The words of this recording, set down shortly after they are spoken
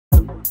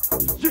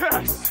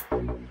Yes!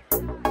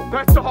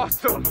 That's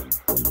awesome!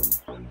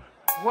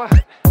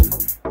 What?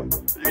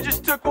 You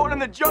just took one in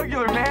the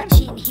jugular, man!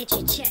 Chin hit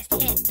your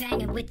chest, head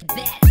banging with the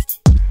best.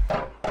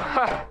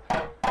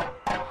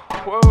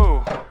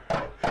 Whoa!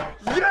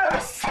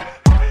 Yes!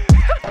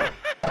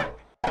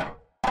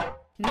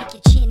 Make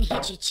your chin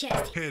hit your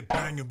chest, head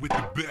banging with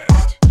the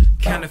best.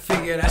 Kinda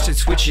figured I should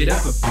switch it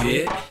up a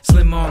bit.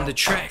 Slim on the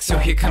track, so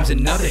here comes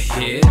another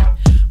hit.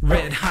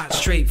 Red hot,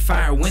 straight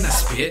fire when I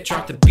spit.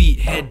 Drop the beat,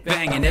 head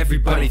banging,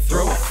 everybody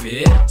throw a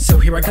fit. So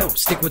here I go,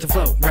 stick with the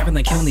flow. Rapping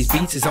like killing these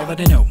beats is all that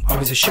I know.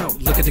 Always a show,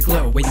 look at the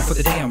glow. Waiting for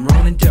the day I'm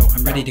rolling dough.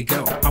 I'm ready to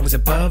go. I was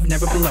above,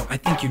 never below. I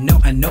think you know,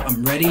 I know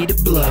I'm ready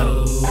to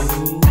blow.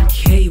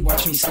 Okay,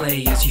 watch me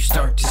slay as you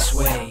start to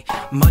sway.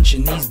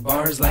 Munching these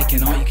bars like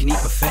an all-you-can-eat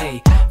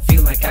buffet.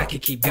 Feel like I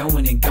could keep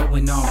going and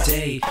going all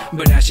day,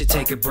 but I should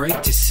take a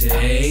break to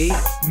say,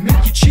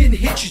 make your chin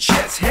hit your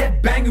chest,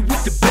 head banging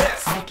with the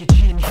best. make your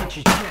chin hit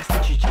your chest,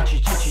 hit your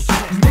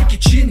chest. Make your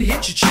chin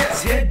hit your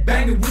chest, head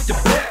banging with the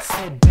best.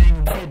 Head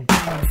banging, head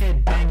banging,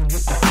 head banging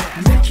with the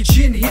best. Make your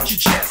chin hit your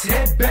chest,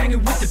 head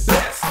banging with the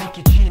best. Make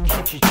your chin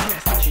hit your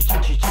chest, hit your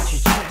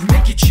chest.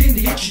 Make your chin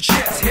hit your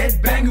chest,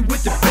 head banging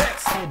with the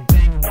best. Head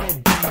banging,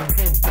 head banging,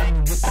 head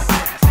banging with the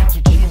best. Make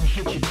your chin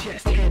hit your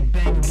chest, head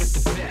banging with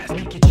the best.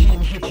 Make your chin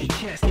hit your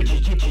chest, hit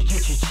your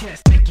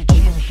chest. Make your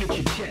chin hit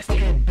your chest,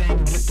 head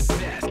banging with the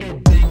best.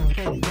 Head banging,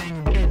 head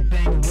banging, head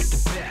banging with the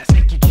best.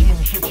 Make your chin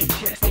hit your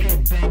chest,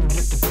 head banging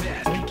with the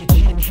best. Make your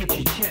chin hit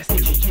your chest, hit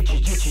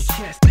your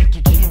chest. Make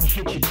your chin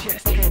hit your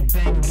chest, head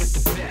banging with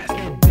the best.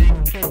 Head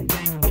banging, head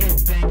banging, head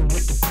banging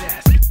with the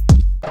best.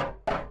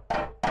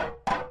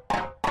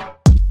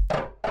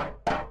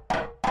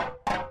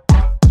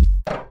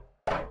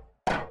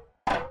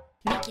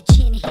 Make your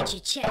chin hit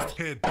your chest.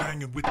 Head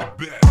banging with the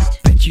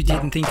best. Bet you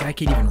didn't think I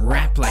could even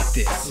rap like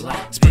this.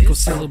 Sprinkle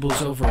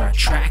syllables over a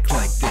track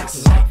like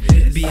this.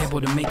 Be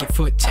able to make your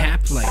foot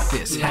tap like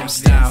this. Have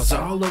styles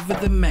all over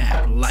the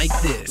map like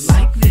this.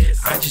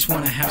 I just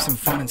wanna have some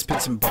fun and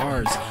spit some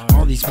bars.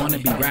 All these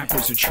wannabe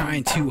rappers are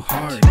trying too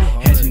hard.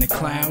 Heads in the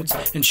clouds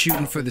and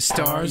shooting for the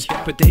stars,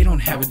 but they don't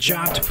have a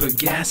job to put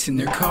gas in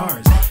their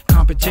cars.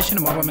 Competition,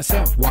 I'm all by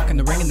myself. Walking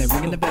the ring and then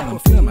ringing the bell. I'm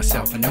feeling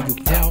myself. I know you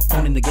can tell.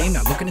 Owning the game,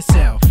 not looking to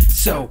sell.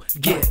 So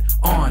get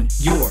on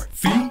your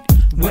feet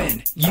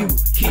when you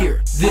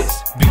hear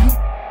this beat.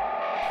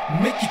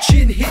 Make your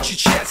chin hit your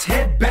chest,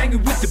 head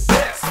banging with the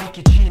best. Make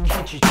your chin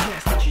hit your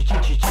chest, hit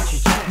your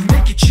chest.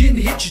 Make your chin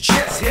hit your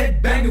chest,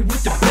 head banging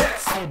with the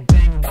best. Head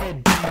banging,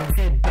 head banging,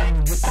 head banging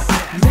with the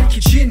best. Make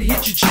your chin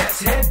hit your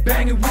chest, head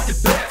banging with the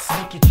best.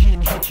 Make your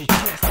chin hit your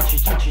chest,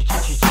 hit your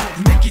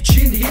chest. Make your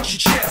chin hit your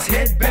chest,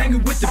 head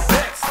banging with the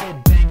best.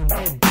 Head banging,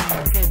 head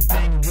banging, head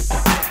banging with the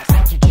best.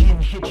 Make your chin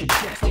hit your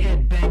chest,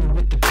 head banging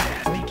with the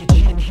best. Make your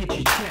chin hit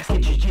your chest,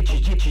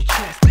 hit your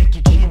chest. Make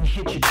your chin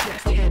hit your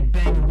chest, head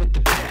banging with the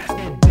best.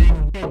 Head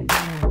banging, head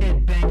banging,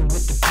 head banging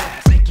with the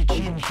best. Make your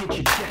chin hit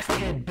your chest,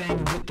 head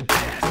banging with the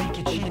best. Make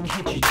your chin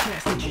hit your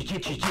chest,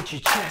 hit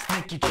your chest.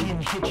 Make your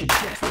chin hit your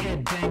chest,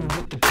 head banging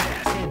with the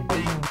best. Head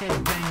banging,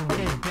 head banging,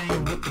 head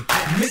banging with the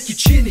best. Make your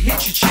chin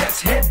hit your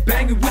chest, head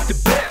banging with the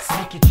best.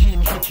 Make your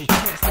chin hit your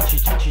chest, hit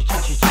your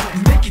chest.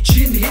 Make your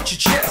chin hit your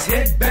chest,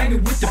 head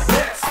banging with the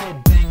best.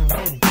 Head banging,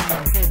 head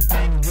banging, head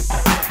banging with the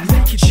best.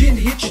 Make your chin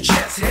hit your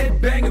chest,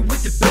 head banging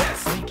with the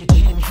best. Make your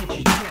chin hit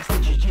your chest,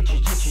 hit your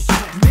chest.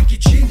 Make your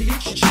chin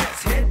hit your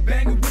chest, head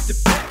banging with the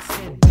best.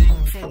 Head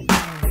banging, head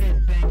banging, head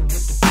banging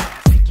with the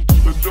best. Make your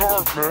chin The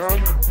dart, man.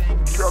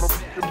 You got a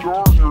fucking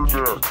dart in your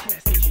neck.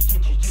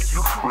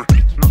 You're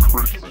crazy. You're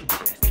crazy.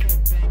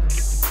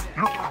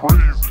 You're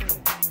crazy.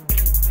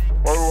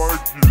 I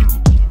like you.